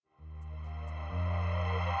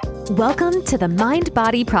Welcome to the Mind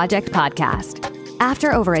Body Project podcast.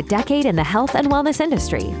 After over a decade in the health and wellness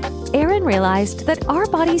industry, Aaron realized that our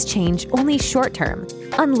bodies change only short term,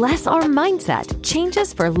 unless our mindset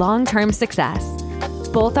changes for long-term success.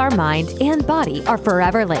 Both our mind and body are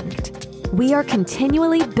forever linked. We are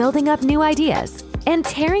continually building up new ideas and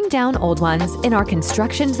tearing down old ones in our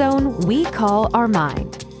construction zone we call our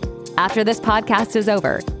mind. After this podcast is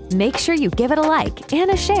over, make sure you give it a like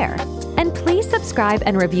and a share. And please subscribe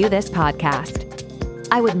and review this podcast.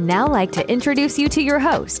 I would now like to introduce you to your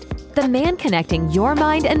host, the man connecting your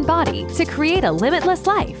mind and body to create a limitless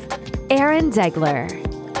life, Aaron Degler.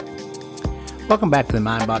 Welcome back to the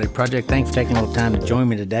Mind Body Project. Thanks for taking a little time to join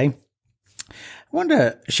me today. I wanted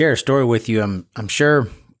to share a story with you. I'm sure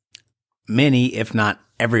many, if not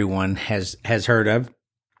everyone, has heard of.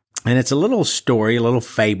 And it's a little story, a little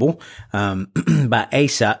fable by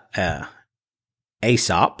Aesop.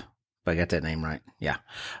 Aesop, if I got that name right. Yeah.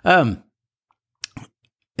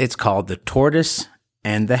 It's called The Tortoise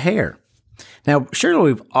and the Hare. Now,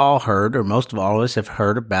 surely we've all heard, or most of all of us have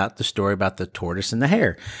heard about the story about the tortoise and the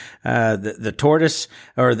hare. The tortoise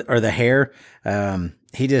or the hare,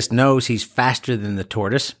 he just knows he's faster than the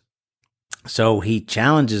tortoise. So he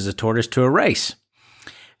challenges the tortoise to a race.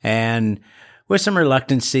 And with some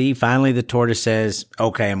reluctancy, finally the tortoise says,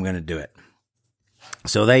 okay, I'm going to do it.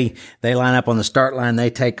 So they line up on the start line, they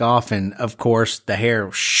take off, and of course the hare,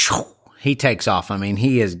 he takes off. I mean,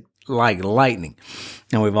 he is like lightning.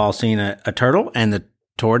 And we've all seen a turtle, and the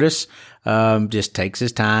tortoise just takes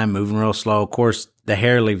his time, moving real slow. Of course, the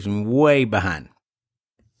hare leaves him way behind.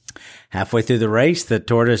 Halfway through the race, the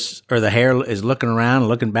tortoise or the hare is looking around,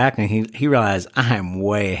 looking back, and he realizes, I am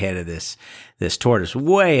way ahead of this tortoise,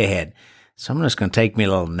 way ahead. So I'm just going to take me a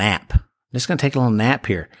little nap. I'm just going to take a little nap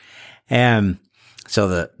here. And so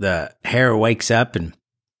the hare wakes up, and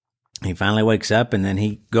he finally wakes up, and then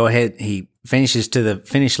he finishes to the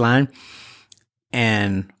finish line.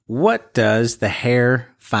 And what does the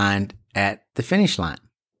hare find at the finish line?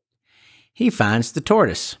 He finds the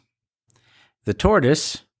tortoise. The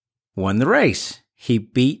tortoise won the race. He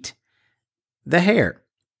beat the hare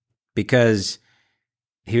because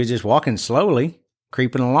he was just walking slowly,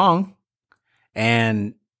 creeping along,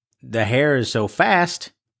 and the hare is so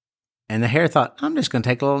fast, and the hare thought, I'm just going to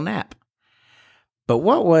take a little nap. But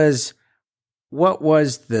what was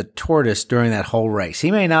the tortoise during that whole race?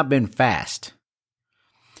 He may not have been fast,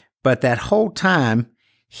 but that whole time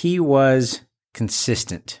he was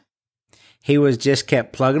consistent. He was just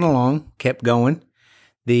kept plugging along, kept going.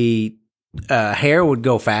 The hare would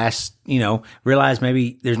go fast, realize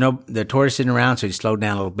maybe the tortoise isn't around, so he slowed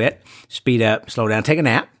down a little bit, speed up, slow down, took a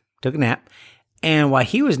nap. And while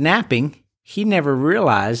he was napping, he never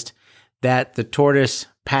realized that the tortoise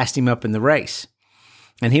passed him up in the race.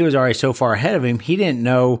 And he was already so far ahead of him, he didn't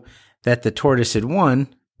know that the tortoise had won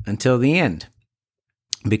until the end.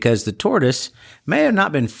 Because the tortoise may have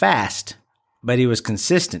not been fast, but he was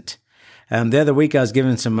consistent. The other week, I was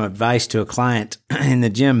giving some advice to a client in the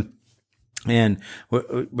gym, and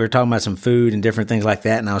we were talking about some food and different things like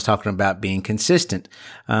that, and I was talking about being consistent.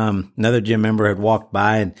 Another gym member had walked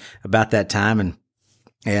by about that time,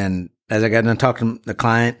 and as I got done talking to the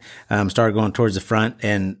client, started going towards the front,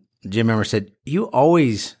 and the gym member said, you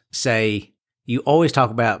always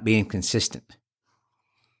talk about being consistent.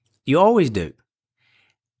 You always do.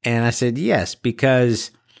 And I said, yes,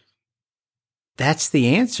 because that's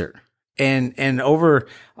the answer. And over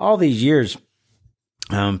all these years,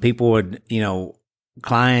 people would,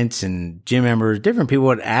 clients and gym members, different people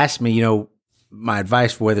would ask me, my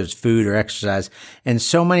advice for whether it's food or exercise. And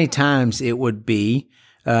so many times it would be,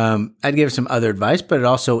 I'd give some other advice, but it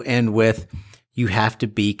also end with, you have to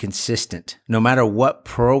be consistent. No matter what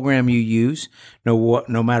program you use, no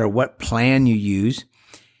matter what plan you use,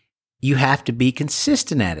 you have to be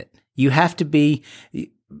consistent at it. You have to be.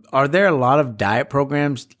 Are there a lot of diet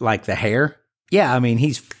programs like the hare? Yeah, I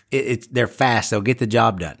mean they're fast. They'll get the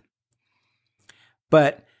job done.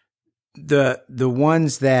 But the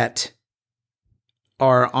ones that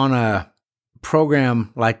are on a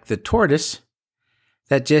program like the tortoise,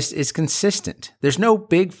 that just is consistent. There's no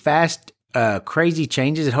big fast crazy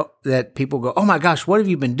changes that people go, oh my gosh, what have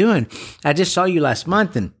you been doing? I just saw you last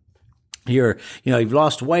month, and you've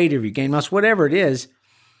lost weight, or you gained muscle, whatever it is.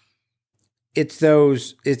 It's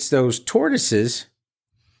those tortoises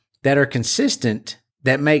that are consistent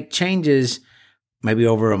that make changes maybe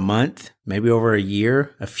over a month, maybe over a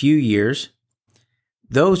year, a few years.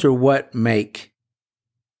 Those are what make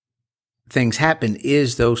things happen,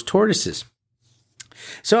 is those tortoises.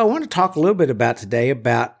 So I want to talk a little bit today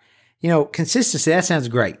about consistency. That sounds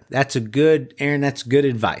great. Aaron, that's good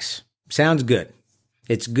advice. Sounds good.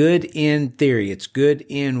 It's good in theory. It's good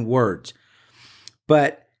in words.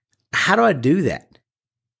 But how do I do that?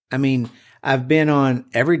 I mean, I've been on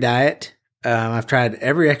every diet. I've tried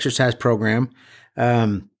every exercise program.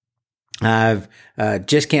 I've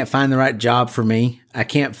just can't find the right job for me. I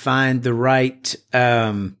can't find the right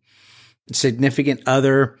significant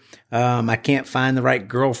other. I can't find the right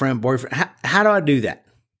girlfriend, boyfriend. How do I do that?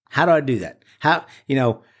 How do I do that? How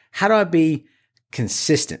do I be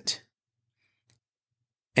consistent?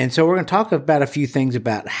 And so we're going to talk about a few things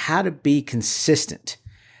about how to be consistent.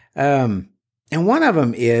 And one of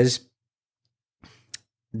them is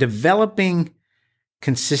developing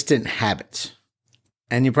consistent habits.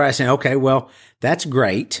 And you're probably saying, okay, well, that's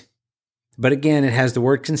great. But again, it has the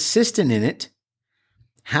word consistent in it.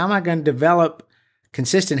 How am I going to develop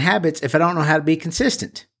consistent habits if I don't know how to be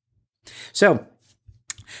consistent? So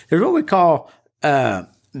there's what we call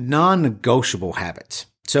non-negotiable habits.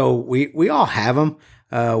 So we all have them,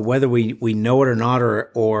 whether we know it or not,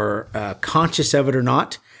 or conscious of it or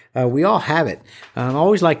not. We all have it. I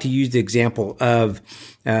always like to use the example of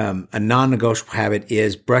a non-negotiable habit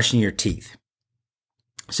is brushing your teeth.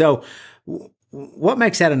 So what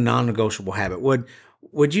makes that a non-negotiable habit?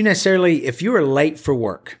 Would you necessarily, if you were late for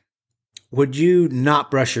work, would you not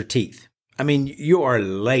brush your teeth? I mean, you are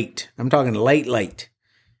late. I'm talking late.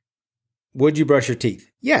 Would you brush your teeth?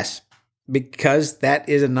 Yes, because that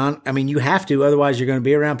is you have to, otherwise you're going to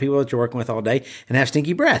be around people that you're working with all day and have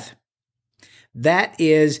stinky breath. That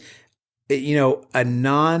is, a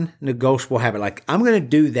non-negotiable habit. Like, I'm going to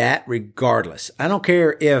do that regardless. I don't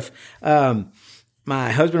care if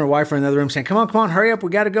my husband or wife are in the other room saying, come on, hurry up.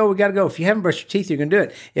 We got to go. If you haven't brushed your teeth, you're going to do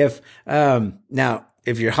it.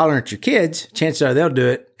 If you're hollering at your kids, chances are they'll do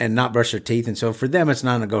it and not brush their teeth. And so for them, it's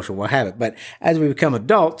not a negotiable habit. But as we become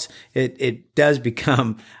adults, it does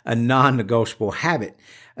become a non-negotiable habit.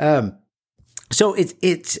 So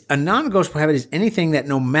it's a non-negotiable habit is anything that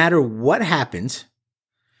no matter what happens,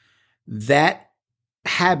 that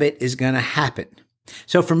habit is going to happen.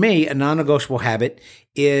 So for me, a non-negotiable habit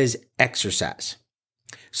is exercise.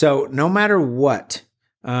 So no matter what,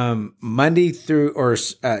 Monday through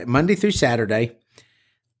Saturday,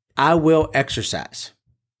 I will exercise.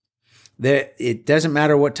 It doesn't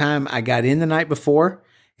matter what time I got in the night before.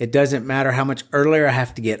 It doesn't matter how much earlier I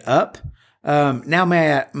have to get up. Now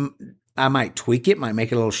I might tweak it, might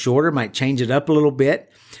make it a little shorter, might change it up a little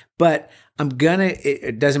bit, but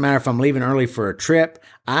it doesn't matter if I'm leaving early for a trip.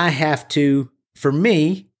 I have to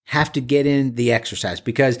get in the exercise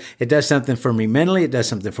because it does something for me mentally. It does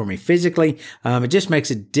something for me physically. It just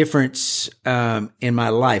makes a difference in my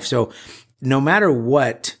life. So no matter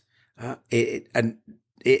what,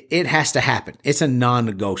 it has to happen. It's a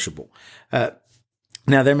non-negotiable.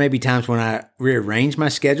 Now there may be times when I rearrange my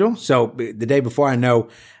schedule. So the day before, I know,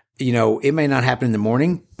 it may not happen in the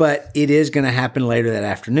morning, but it is going to happen later that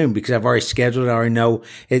afternoon because I've already scheduled it. I already know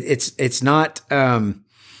it's not,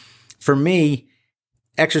 for me,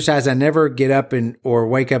 exercise. I never get up or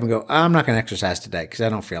wake up and go, I'm not going to exercise today because I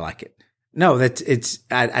don't feel like it. No,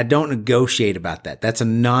 I don't negotiate about that. That's a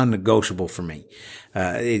non-negotiable for me.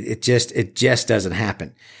 It just doesn't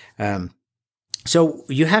happen. So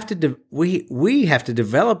you have to, we have to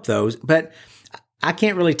develop those, but I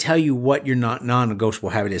can't really tell you what your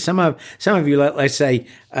non-negotiable habit is. Some of you, let's say,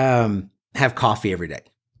 have coffee every day.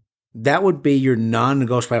 That would be your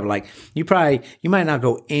non-negotiable habit. Like you might not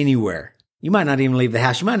go anywhere. You might not even leave the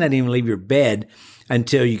house. You might not even leave your bed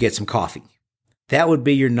until you get some coffee. That would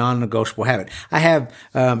be your non-negotiable habit. I have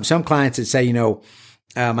some clients that say,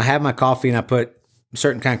 I have my coffee and I put a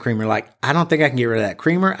certain kind of creamer. Like, I don't think I can get rid of that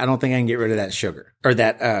creamer. I don't think I can get rid of that sugar or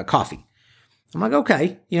that coffee. I'm like,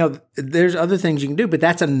 okay, there's other things you can do, but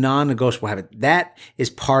that's a non-negotiable habit. That is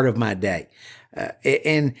part of my day.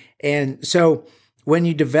 And so when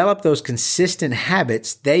you develop those consistent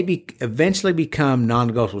habits, they eventually become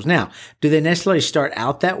non-negotiables. Now, do they necessarily start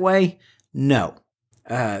out that way? No.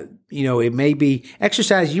 It may be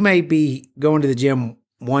exercise. You may be going to the gym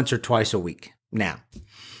once or twice a week now,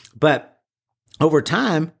 but over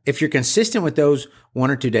time, if you're consistent with those 1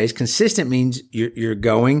 or 2 days, consistent means you're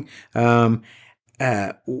going,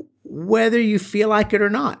 whether you feel like it or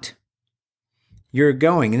not, you're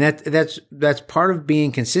going. And that's part of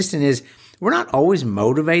being consistent is we're not always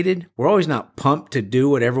motivated. We're always not pumped to do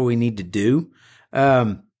whatever we need to do.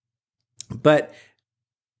 But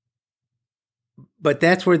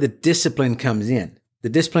that's where the discipline comes in. The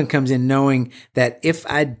discipline comes in knowing that if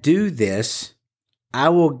I do this, I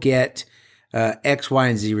will get X, Y,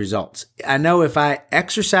 and Z results. I know if I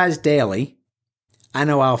exercise daily, I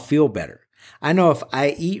know I'll feel better. I know if I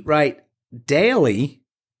eat right daily,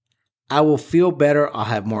 I will feel better. I'll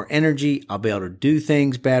have more energy. I'll be able to do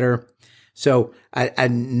things better. So I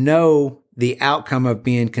know the outcome of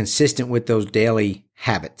being consistent with those daily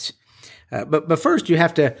habits. But first, you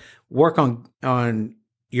have to work on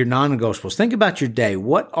your non-negotiables. Think about your day.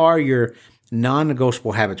 What are your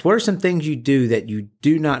non-negotiable habits? What are some things you do that you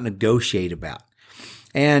do not negotiate about?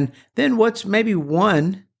 And then what's maybe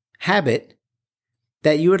one habit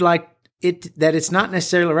that you would like it, that it's not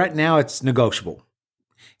necessarily right now, it's negotiable.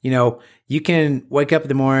 You can wake up in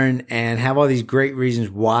the morning and have all these great reasons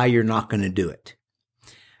why you're not going to do it.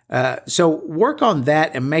 So work on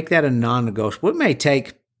that and make that a non-negotiable. It may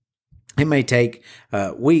take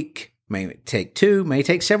a week, may take 2, may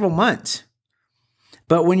take several months.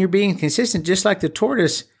 But when you're being consistent, just like the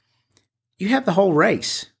tortoise, you have the whole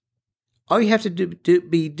race. All you have to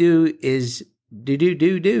do is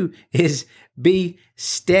be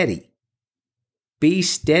steady. Be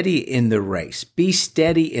steady in the race. Be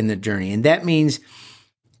steady in the journey. And that means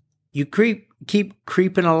you keep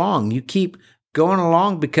creeping along. You keep going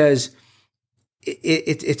along because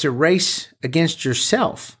it's a race against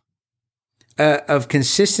yourself of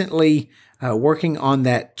consistently working on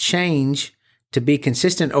that change to be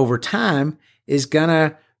consistent over time is going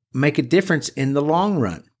to make a difference in the long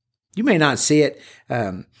run. You may not see it.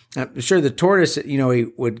 I'm sure the tortoise, he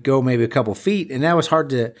would go maybe a couple feet, and that was hard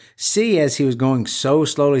to see as he was going so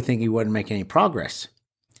slowly, thinking he wouldn't make any progress.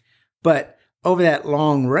 But over that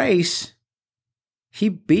long race, he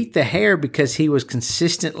beat the hare because he was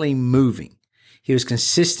consistently moving. He was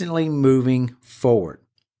consistently moving forward.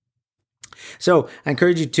 So I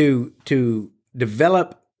encourage you to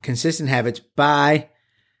develop consistent habits by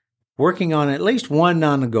working on at least one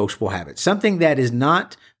non-negotiable habit, something that is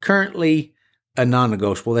not currently a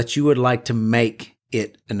non-negotiable that you would like to make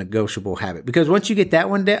it a negotiable habit. Because once you get that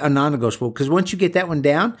one down, a non-negotiable, because once you get that one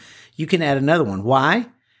down, you can add another one. Why?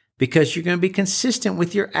 Because you're going to be consistent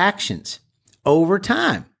with your actions over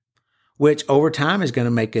time, which over time is going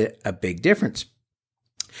to make a big difference.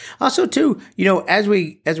 Also, too, as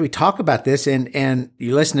we talk about this and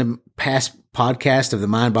you listen to past podcasts of the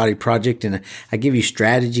Mind Body Project, and I give you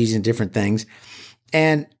strategies and different things,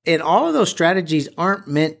 and all of those strategies aren't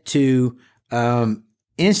meant to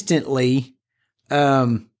instantly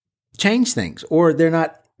change things, or they're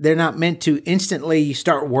not meant to instantly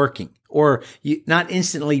start working, or not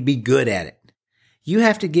instantly be good at it. You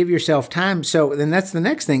have to give yourself time. So then that's the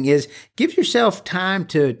next thing is give yourself time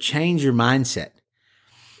to change your mindset.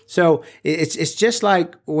 So it's just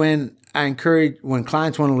like when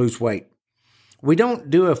clients want to lose weight. We don't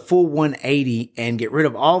do a full 180 and get rid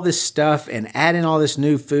of all this stuff and add in all this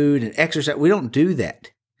new food and exercise. We don't do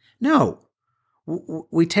that. No,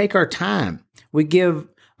 we take our time. We give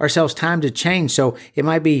ourselves time to change. So it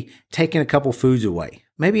might be taking a couple foods away,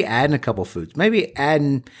 maybe adding a couple foods, maybe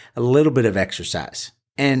adding a little bit of exercise.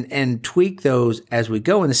 And tweak those as we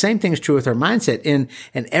go. And the same thing is true with our mindset. And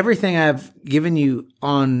everything I've given you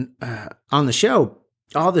on the show,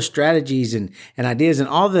 all the strategies and ideas and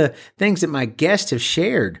all the things that my guests have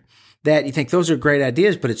shared that you think those are great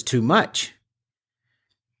ideas, but it's too much.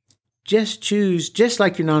 Just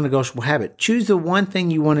like your non-negotiable habit, choose the one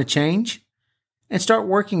thing you want to change and start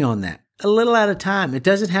working on that a little at a time. It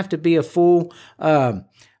doesn't have to be a full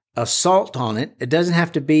assault on it. It doesn't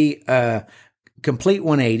have to be complete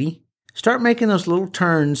 180. Start making those little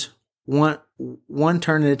turns, one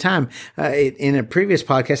turn at a time. In a previous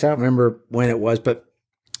podcast, I don't remember when it was, but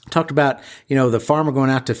talked about, the farmer going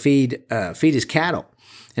out to feed his cattle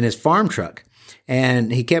in his farm truck.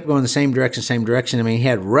 And he kept going the same direction. I mean, he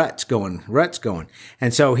had ruts going.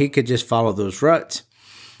 And so he could just follow those ruts.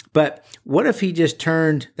 But what if he just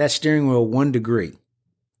turned that steering wheel 1 degree?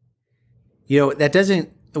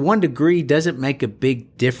 1 degree doesn't make a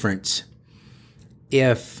big difference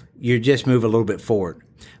if you just move a little bit forward.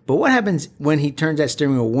 But what happens when he turns that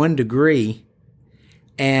steering wheel 1 degree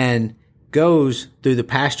and goes through the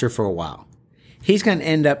pasture for a while? He's going to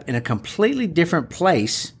end up in a completely different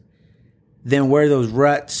place than where those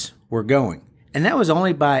ruts were going. And that was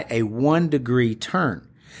only by a 1 degree turn.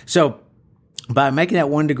 So by making that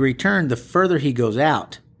 1 degree turn, the further he goes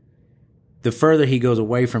out, the further he goes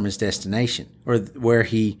away from his destination, or where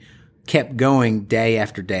he kept going day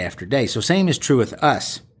after day after day. So same is true with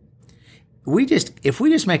us. If we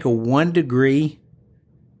just make a 1 degree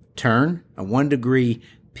turn, a 1 degree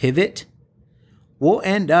pivot, we'll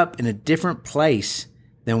end up in a different place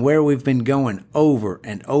than where we've been going over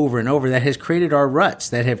and over and over. That has created our ruts,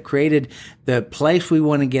 that have created the place we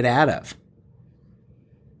want to get out of.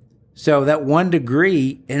 So that 1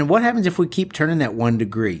 degree, and what happens if we keep turning that 1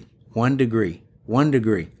 degree, 1 degree, 1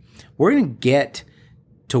 degree? We're going to get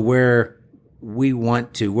to where we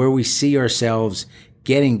want to, where we see ourselves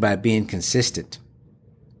getting by being consistent.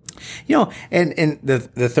 And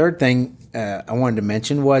the third thing I wanted to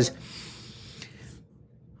mention was,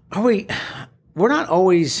 we're not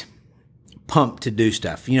always pumped to do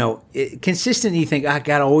stuff. Consistent, you think, I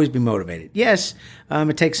got to always be motivated. Yes,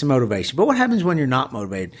 it takes some motivation. But what happens when you're not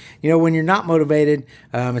motivated? When you're not motivated,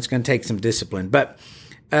 it's going to take some discipline. But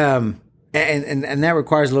and that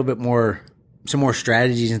requires a little bit more, some more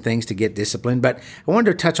strategies and things to get disciplined. But I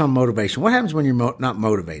wanted to touch on motivation. What happens when you're not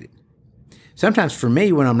motivated? Sometimes for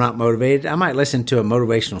me, when I'm not motivated, I might listen to a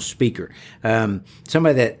motivational speaker,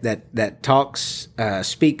 somebody that talks,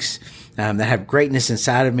 speaks, that have greatness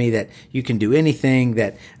inside of me, that you can do anything,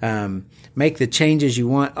 that make the changes you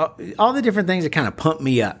want, all the different things that kind of pump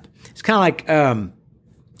me up. It's kind of like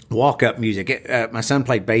walk-up music. My son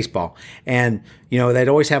played baseball, and they'd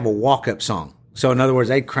always have a walk-up song. So in other words,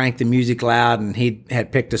 they'd crank the music loud, and he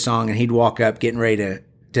had picked a song, and he'd walk up getting ready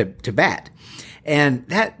to bat. And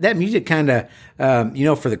that music kind of,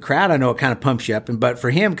 for the crowd, I know it kind of pumps you up. But for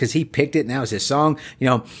him, because he picked it and that was his song,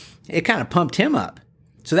 it kind of pumped him up.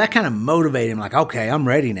 So that kind of motivated him, like, okay, I'm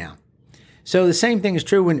ready now. So the same thing is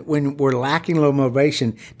true when we're lacking a little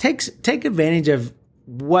motivation. Take advantage of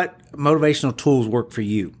what motivational tools work for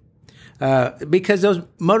you. Because those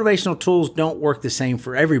motivational tools don't work the same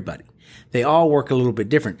for everybody. They all work a little bit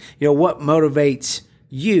different. What motivates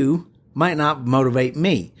you might not motivate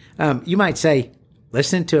me. You might say,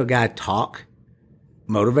 listening to a guy talk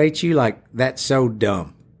motivates you, like, that's so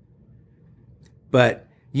dumb. But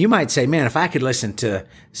you might say, man, if I could listen to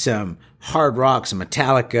some hard rock, some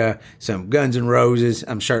Metallica, some Guns N' Roses,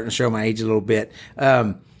 I'm starting to show my age a little bit,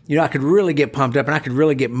 I could really get pumped up and I could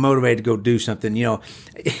really get motivated to go do something.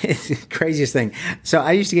 It's the craziest thing. So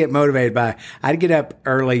I used to get motivated I'd get up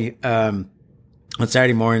early, on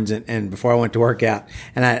Saturday mornings and before I went to work out,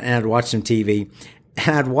 and I'd watch some TV,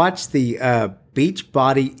 and I'd watch the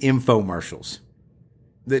Beachbody infomercials,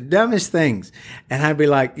 the dumbest things. And I'd be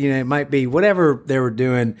like, it might be whatever they were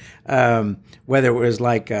doing, whether it was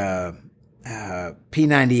like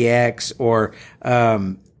P90X or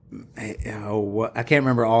I can't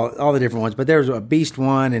remember all the different ones, but there was a Beast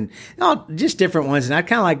one and just different ones. And I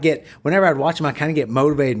kind of like whenever I'd watch them, I kind of get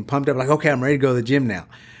motivated and pumped up, like, okay, I'm ready to go to the gym now.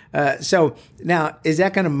 So now, is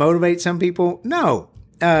that going to motivate some people? No.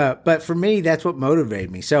 But for me, that's what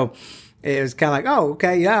motivated me. So it was kind of like, oh,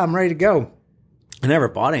 okay, yeah, I'm ready to go. I never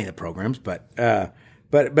bought any of the programs, but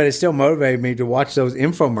it still motivated me to watch those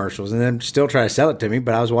infomercials and then still try to sell it to me.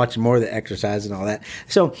 But I was watching more of the exercise and all that.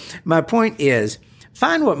 So my point is,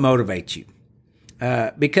 find what motivates you.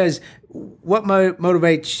 Because what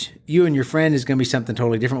motivates you and your friend is going to be something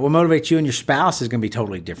totally different. What motivates you and your spouse is going to be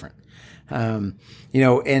totally different. And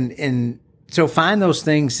so find those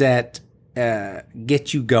things that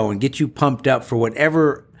get you going, get you pumped up for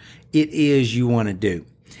whatever it is you want to do.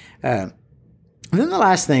 And then the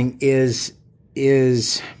last thing is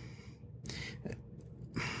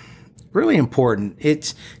really important.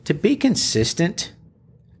 It's to be consistent.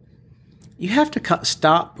 You have to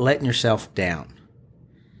stop letting yourself down.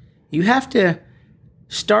 You have to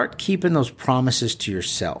start keeping those promises to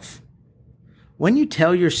yourself. When you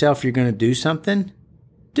tell yourself you're going to do something,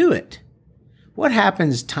 do it. What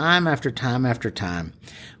happens time after time after time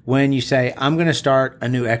when you say, I'm going to start a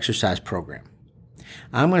new exercise program?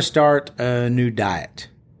 I'm going to start a new diet.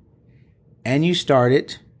 And you start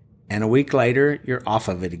it, and a week later, you're off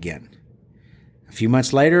of it again. A few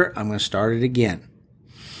months later, I'm going to start it again.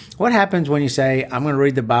 What happens when you say, I'm going to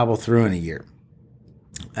read the Bible through in a year?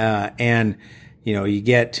 You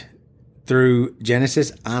get through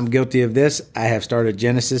Genesis. I'm guilty of this. I have started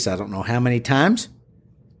Genesis, I don't know how many times.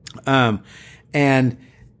 And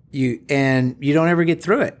you don't ever get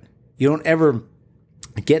through it. You don't ever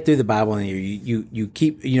get through the Bible in a year. You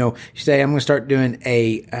keep, you say, I'm going to start doing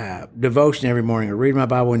a devotion every morning or read my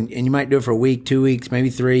Bible, and you might do it for a week, 2 weeks, maybe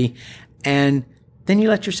 3, and then you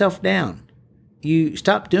let yourself down. You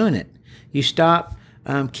stop doing it. You stop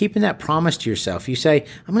keeping that promise to yourself. You say,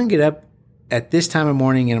 I'm going to get up at this time of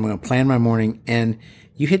morning and I'm going to plan my morning, and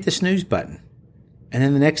you hit the snooze button. And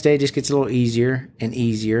then the next day it just gets a little easier and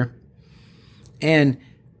easier. And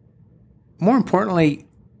more importantly,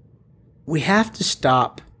 we have to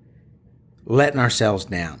stop letting ourselves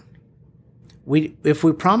down. If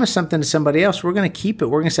we promise something to somebody else, we're going to keep it.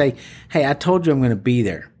 We're going to say, hey, I told you I'm going to be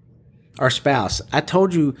there. Our spouse, I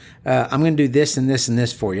told you I'm going to do this and this and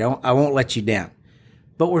this for you. I won't let you down.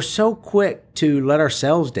 But we're so quick to let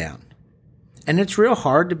ourselves down. And it's real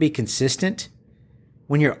hard to be consistent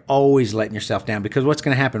when you're always letting yourself down, because what's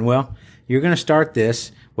going to happen? Well, you're going to start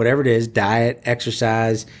this, whatever it is, diet,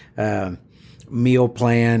 exercise, meal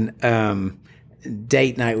plan,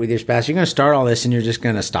 date night with your spouse, you're going to start all this and you're just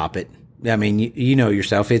going to stop it. I mean, you know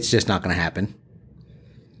yourself, it's just not going to happen.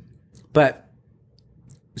 But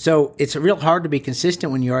so it's real hard to be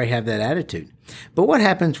consistent when you already have that attitude. But what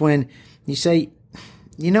happens when you say,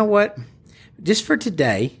 you know what, just for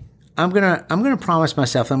today, I'm gonna promise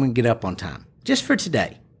myself I'm gonna get up on time, just for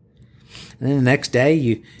today. And then the next day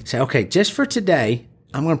you say, okay, just for today,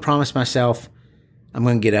 I'm gonna promise myself I'm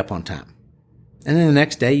gonna get up on time. And then the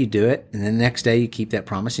next day you do it, and then the next day you keep that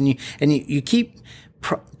promise, and you keep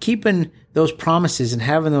keeping those promises and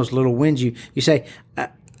having those little wins. You say,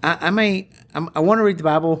 I want to read the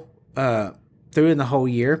Bible through in the whole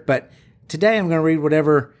year, but today I'm going to read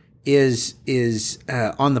whatever is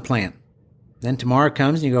on the plan. Then tomorrow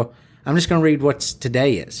comes and you go, I'm just going to read what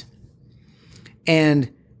today is.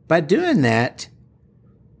 And by doing that,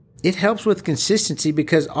 it helps with consistency,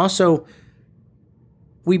 because also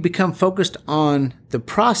we become focused on the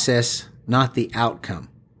process, not the outcome.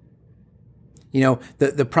 You know,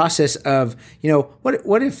 the process of, you know,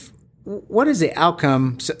 what is the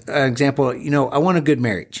outcome? Example, you know, I want a good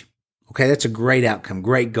marriage. Okay, that's a great outcome,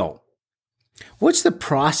 great goal. What's the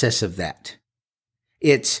process of that?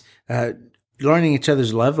 It's learning each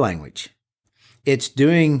other's love language. It's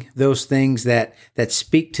doing those things that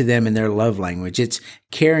speak to them in their love language. It's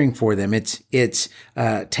caring for them. It's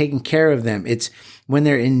taking care of them. It's when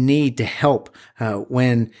they're in need to help.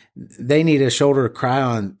 When they need a shoulder to cry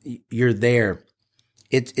on, you're there.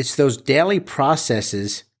 It's those daily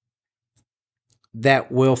processes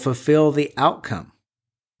that will fulfill the outcome.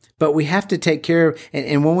 But we have to take care of,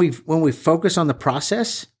 and when we focus on the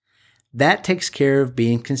process, that takes care of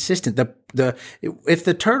being consistent. If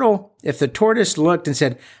the tortoise looked and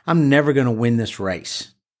said, I'm never going to win this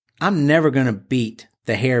race, I'm never going to beat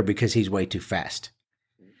the hare because he's way too fast.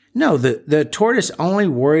 No, the tortoise only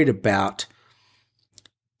worried about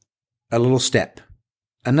a little step,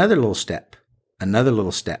 another little step, another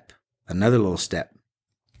little step, another little step.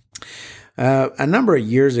 A number of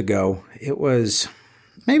years ago, it was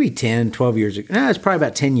maybe 10, 12 years ago. No, it's probably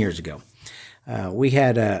about 10 years ago. We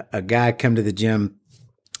had a guy come to the gym.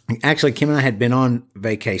 Actually, Kim and I had been on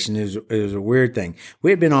vacation. It was a weird thing. We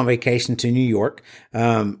had been on vacation to New York.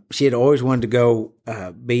 She had always wanted to go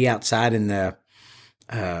be outside in the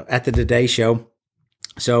at the Today Show.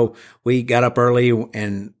 So we got up early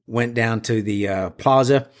and went down to the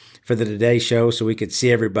plaza for the Today Show so we could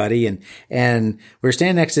see everybody. And we were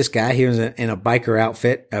standing next to this guy. He was in a biker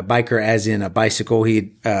outfit, a biker as in a bicycle.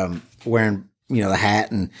 He wearing, you know, the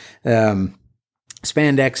hat and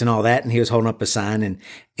spandex and all that. And he was holding up a sign.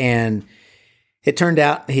 And it turned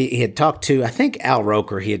out he had talked to, I think Al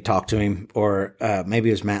Roker, he had talked to him, or maybe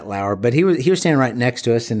it was Matt Lauer, but he was standing right next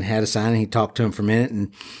to us and had a sign, and he talked to him for a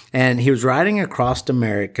minute. And he was riding across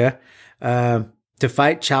America to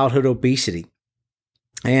fight childhood obesity.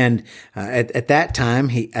 And at that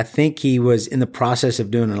time, I think he was in the process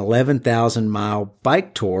of doing an 11,000-mile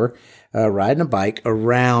bike tour, riding a bike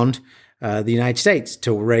around the United States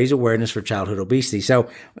to raise awareness for childhood obesity. So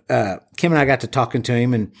Kim and I got to talking to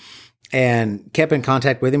him and kept in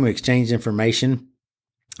contact with him. We exchanged information,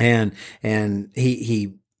 and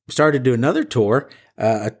he started to do another tour.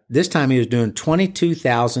 This time he was doing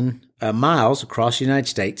 22,000 miles across the United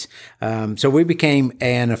States. So we became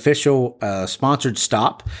an official sponsored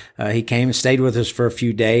stop. He came and stayed with us for a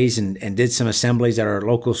few days and did some assemblies at our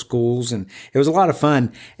local schools, and it was a lot of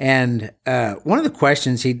fun. And one of the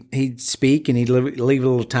questions, he'd speak and he'd leave a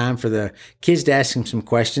little time for the kids to ask him some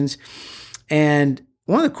questions. And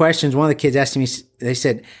one of the kids asked me, they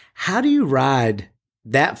said, how do you ride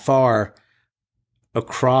that far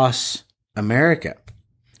across America,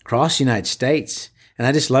 across the United States? And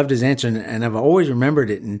I just loved his answer, and I've always remembered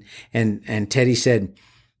it. And Teddy said,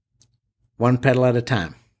 one pedal at a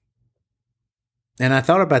time. And I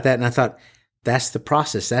thought about that, and I thought, that's the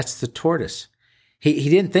process. That's the tortoise. He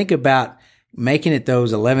didn't think about making it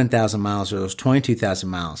those 11,000 miles or those 22,000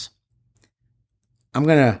 miles. I'm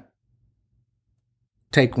going to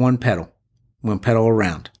take one pedal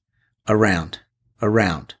around, around,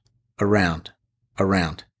 around, around,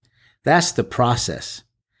 around. That's the process.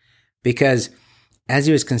 Because as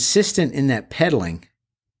he was consistent in that pedaling,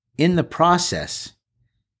 in the process,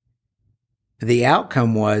 the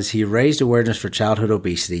outcome was he raised awareness for childhood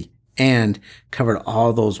obesity and covered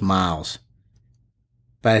all those miles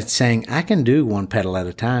by saying, I can do one pedal at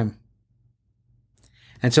a time.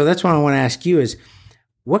 And so that's what I want to ask you is,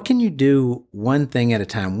 what can you do one thing at a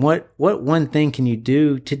time? What one thing can you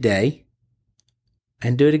do today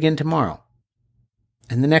and do it again tomorrow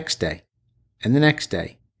and the next day and the next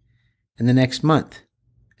day and the next month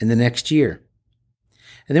and the next year?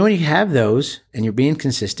 And then when you have those and you're being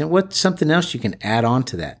consistent, what's something else you can add on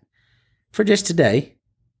to that for just today,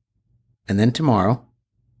 and then tomorrow,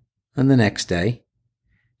 and the next day,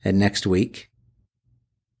 and next week?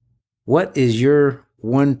 What is your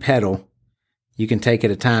one pedal you can take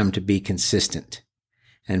at a time to be consistent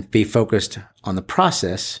and be focused on the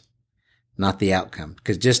process, not the outcome?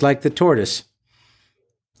 Because just like the tortoise,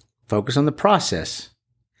 focus on the process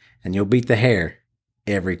and you'll beat the hare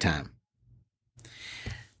every time.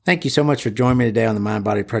 Thank you so much for joining me today on the Mind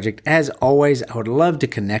Body Project. As always, I would love to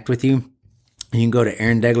connect with you. You can go to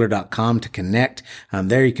aarondegler.com to connect.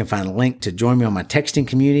 There you can find a link to join me on my texting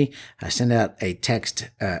community. I send out a text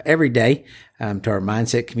every day to our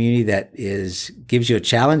mindset community that gives you a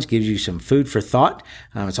challenge, gives you some food for thought.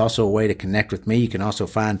 It's also a way to connect with me. You can also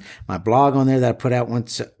find my blog on there that I put out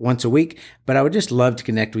once a week. But I would just love to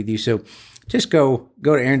connect with you. So just go to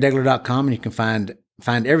aarondegler.com and you can find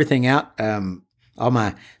everything out. All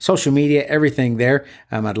my social media, everything there.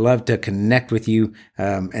 I'd love to connect with you,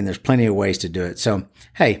 and there's plenty of ways to do it. So,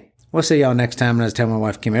 hey, we'll see y'all next time. And I was telling my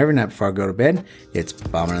wife Kim every night before I go to bed, it's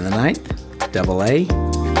Bomber in the Ninth, AA,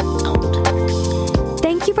 out.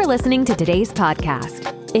 Thank you for listening to today's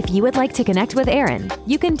podcast. If you would like to connect with Aaron,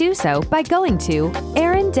 you can do so by going to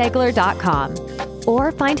aarondegler.com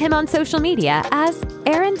or find him on social media as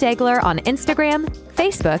Aaron Degler on Instagram,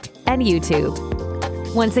 Facebook, and YouTube.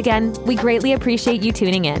 Once again, we greatly appreciate you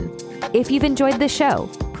tuning in. If you've enjoyed the show,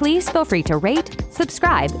 please feel free to rate,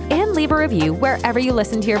 subscribe, and leave a review wherever you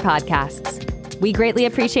listen to your podcasts. We greatly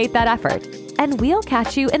appreciate that effort, and we'll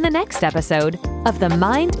catch you in the next episode of the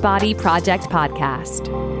Mind Body Project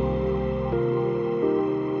podcast.